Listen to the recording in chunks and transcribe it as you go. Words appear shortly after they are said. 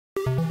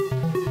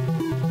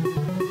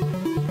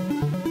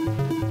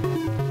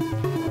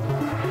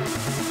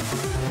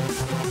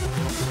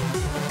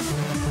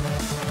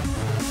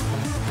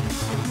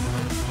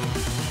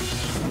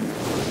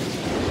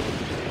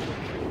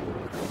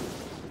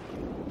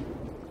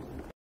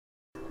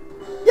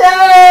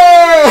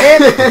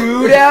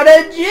Boot out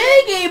a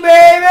jiggy,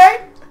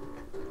 baby!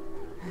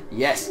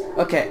 Yes.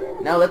 Okay,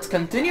 now let's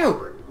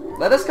continue.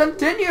 Let us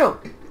continue.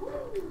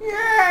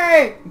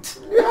 Yay!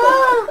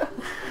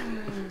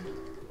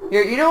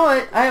 Here, you know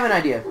what? I have an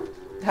idea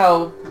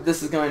how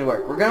this is going to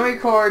work. We're going to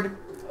record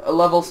a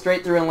level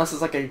straight through unless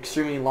it's like an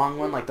extremely long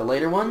one, like the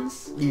later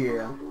ones.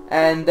 Yeah.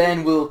 And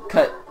then we'll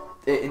cut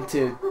it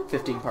into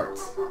 15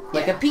 parts.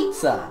 Like a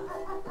pizza.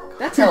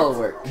 That's how it'll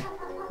work.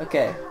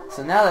 Okay,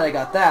 so now that I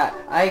got that,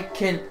 I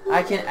can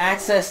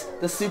access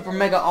the super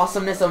mega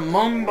awesomeness of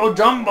Mumbo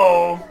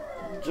Jumbo.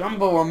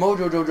 Jumbo or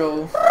Mojo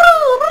Jojo.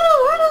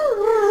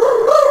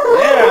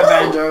 Yeah,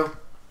 Banjo.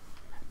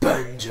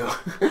 Banjo.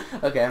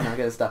 Okay, I'm not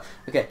gonna stop.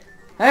 Okay.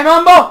 Hey,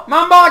 Mumbo!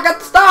 Mumbo, I got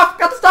the stuff!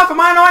 Got the stuff! Am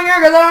I annoying here?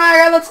 Because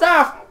I got the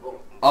stuff!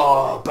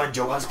 Oh,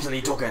 Banjo has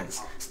plenty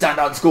tokens. Stand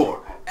on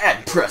score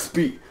and press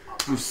B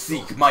to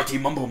seek mighty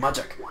Mumbo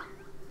magic.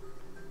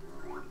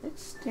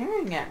 It's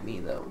staring at me,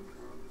 though.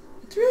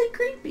 It's really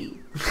creepy.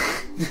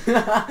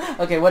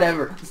 Okay,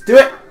 whatever. Let's do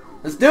it!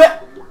 Let's do it!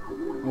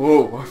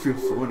 Whoa, I feel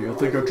funny. I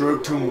think I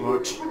drank too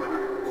much.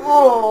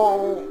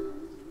 Oh!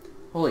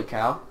 Holy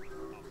cow.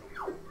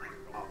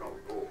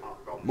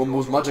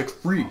 Mumbo's magic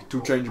free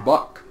to change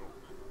back.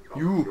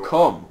 You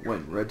come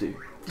when ready.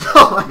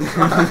 Oh my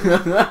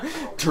god.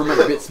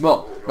 Termite bit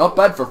small. Not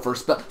bad for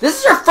first spell. This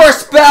is your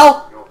first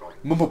spell!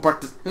 Mumbo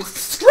practice.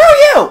 Screw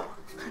you!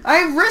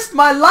 I risked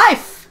my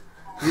life!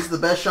 He's the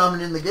best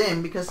shaman in the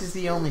game because he's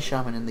the only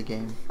shaman in the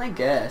game. I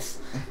guess.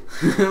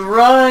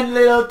 Run,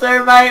 little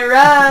termite,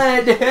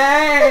 run!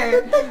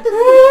 Hey!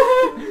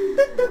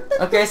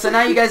 Okay, so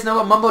now you guys know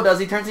what Mumbo does.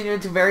 He turns you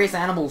into various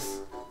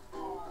animals.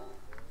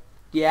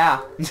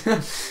 Yeah.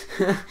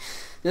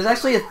 There's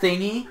actually a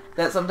thingy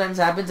that sometimes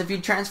happens if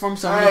you transform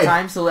so many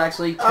times, he'll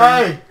actually turn...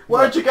 Hey,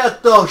 where'd you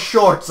get those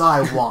shorts?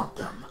 I want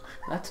them.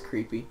 That's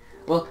creepy.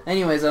 Well,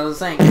 anyways, I was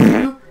saying, if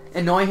you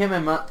annoy him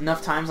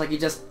enough times, like you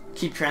just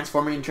keep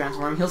transforming and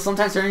transforming, he'll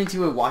sometimes turn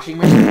into a washing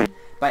machine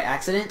by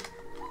accident.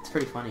 It's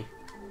pretty funny.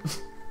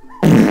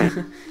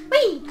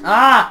 Whee!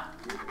 Ah!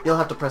 You'll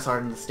have to press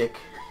hard on the stick.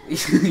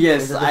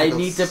 Yes, I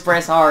need to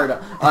press hard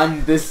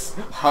on this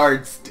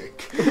hard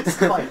stick. It's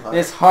quite hard.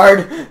 This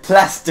hard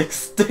plastic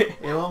stick.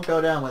 It won't go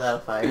down without a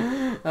fight.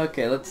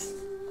 Okay, let's...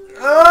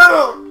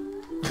 Oh!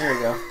 There we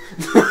go.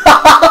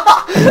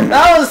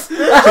 That just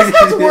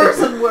gets worse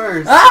and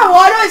worse. Ah,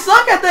 why do I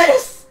suck at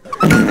this?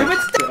 Stupid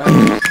stick.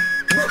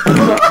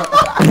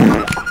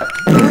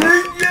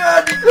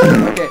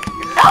 Okay.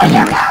 Oh,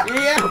 yeah.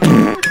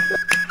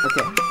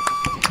 Okay.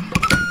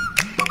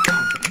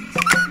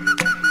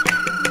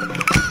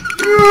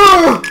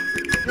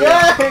 Yay!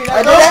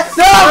 I did it!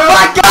 No!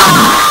 My God!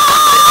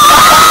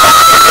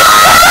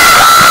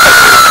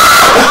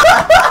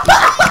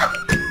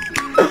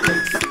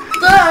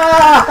 I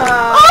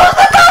was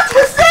about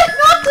to say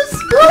not to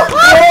screw up! Oh,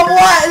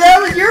 what? That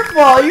was your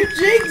fault! You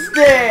jinxed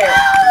it!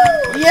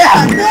 No!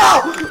 Yeah, no!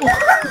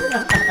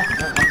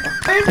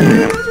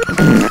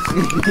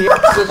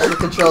 Switch the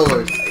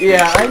controllers.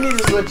 Yeah, I need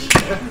to switch.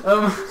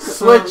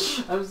 Switch.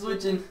 I'm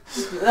switching.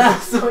 I'm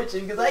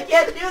switching because I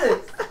can't do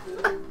this.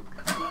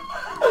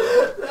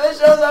 That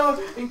shows how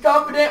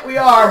incompetent we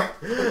are.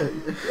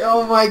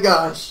 Oh my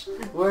gosh.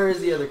 Where is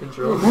the other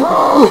controller?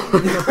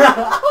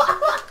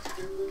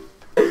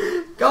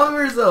 Come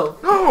for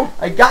yourself. No.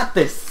 I got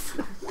this.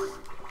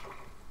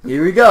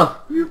 Here we go.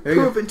 You've Here we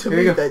go. proven to Here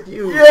me we go. that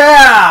you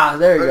Yeah!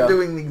 There you are go.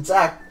 doing the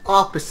exact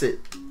opposite.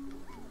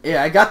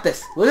 Yeah, I got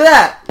this. Look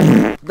at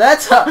that.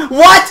 That's how.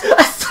 What?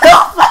 I still.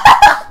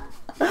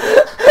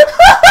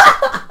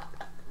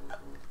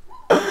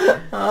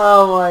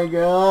 Oh my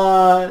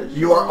gosh.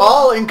 You are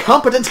all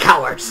incompetent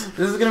cowards.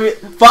 This is gonna be.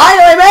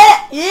 Finally, man!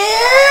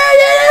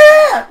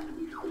 Yeah!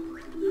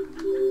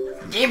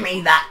 Give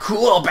me that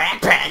cool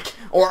backpack!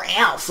 Or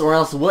else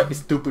what, you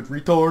stupid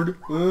retard?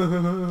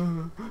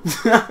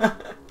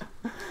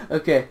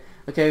 Okay.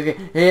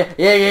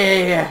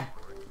 Yeah.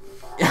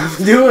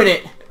 I'm doing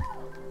it!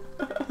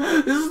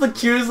 This is the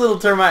cutest little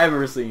termite I've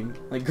ever seen.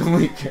 Like,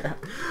 holy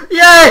crap.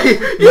 Yay!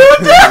 You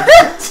did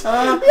it!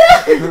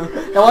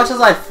 Yay! Now watch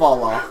as I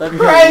fall off. That'd be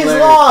Praise hilarious.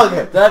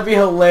 Log! That'd be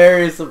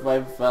hilarious if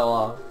I fell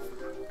off.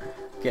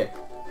 Okay.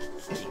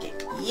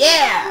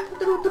 Yeah!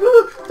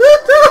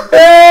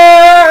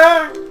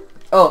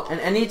 Oh,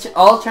 and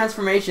all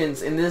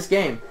transformations in this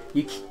game,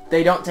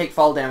 they don't take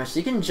fall damage. So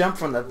you can jump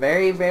from the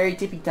very, very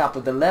tippy top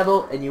of the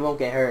level and you won't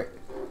get hurt.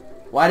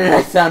 Why did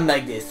I sound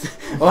like this?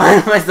 Why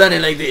am I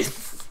sounding like this?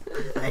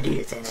 I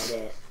do sound like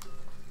that.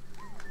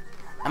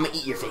 I'm gonna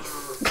eat your face.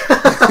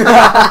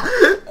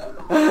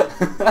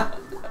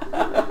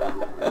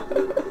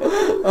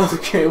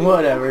 Okay,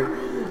 whatever.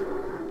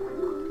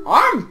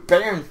 I'm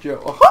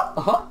Banjo.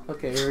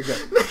 Okay, here we go.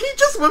 He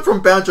just went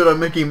from Banjo to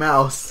Mickey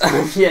Mouse.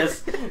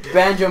 Yes,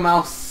 Banjo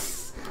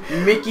Mouse,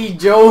 Mickey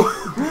Joe.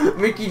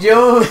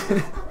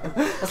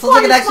 That sounds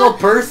like an actual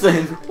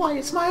person. Why,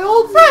 it's my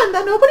old friend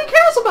that nobody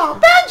cares about.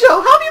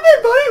 Banjo, how have you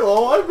been, buddy?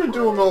 Oh, I've been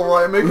doing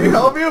alright, Mickey.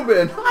 How have you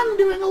been? I'm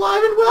doing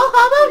alive and well.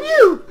 How about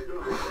you?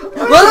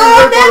 Look,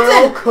 I'm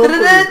dancing!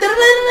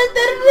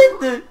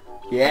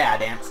 Yeah, I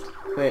danced.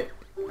 Wait.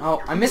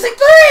 missing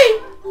 3!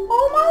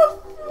 Oh, my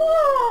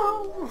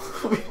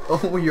floor!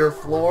 Oh, your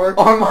floor?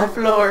 Or my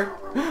floor.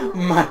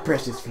 My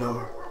precious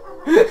floor.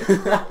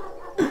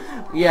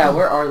 Yeah,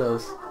 where are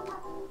those?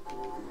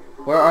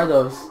 Where are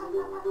those?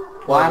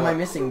 Why am I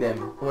missing them?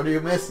 What are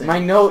you missing? My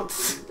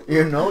notes.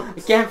 Your notes?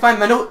 I can't find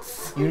my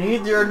notes. You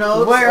need your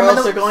notes, Where or are my else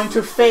notes? you're going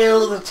to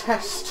fail the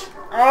test.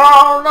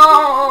 Oh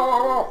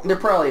no! They're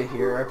probably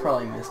here. I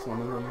probably missed one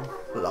of them.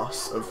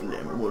 Loss of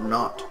limb will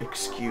not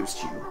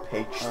excuse you.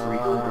 Page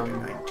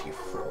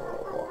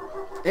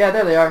 394. Yeah,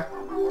 there they are.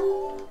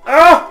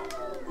 Ah!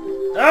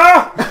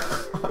 Ah!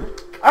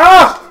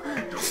 Ah!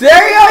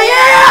 Stereo,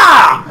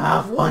 yeah! You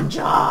have one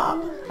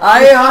job.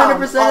 I You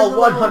found 100% all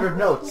 100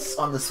 notes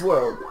on this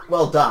world.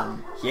 Well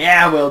done.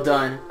 Yeah, well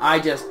done. I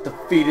just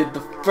defeated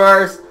the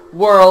first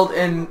world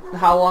in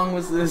how long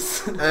was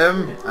this?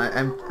 I'm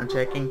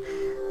checking.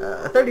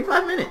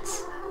 35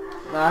 minutes.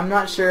 I'm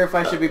not sure if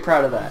I should be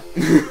proud of that.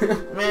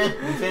 Man,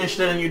 you finished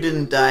it and you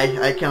didn't die.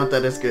 I count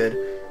that as good.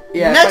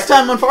 Yeah. Next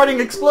time on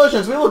Farting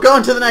Explosions, we will go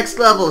into the next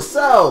level.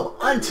 So,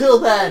 until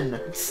then,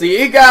 See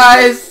you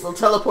guys. we'll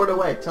teleport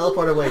away.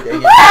 Teleport away,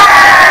 dang it.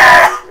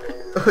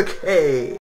 Okay.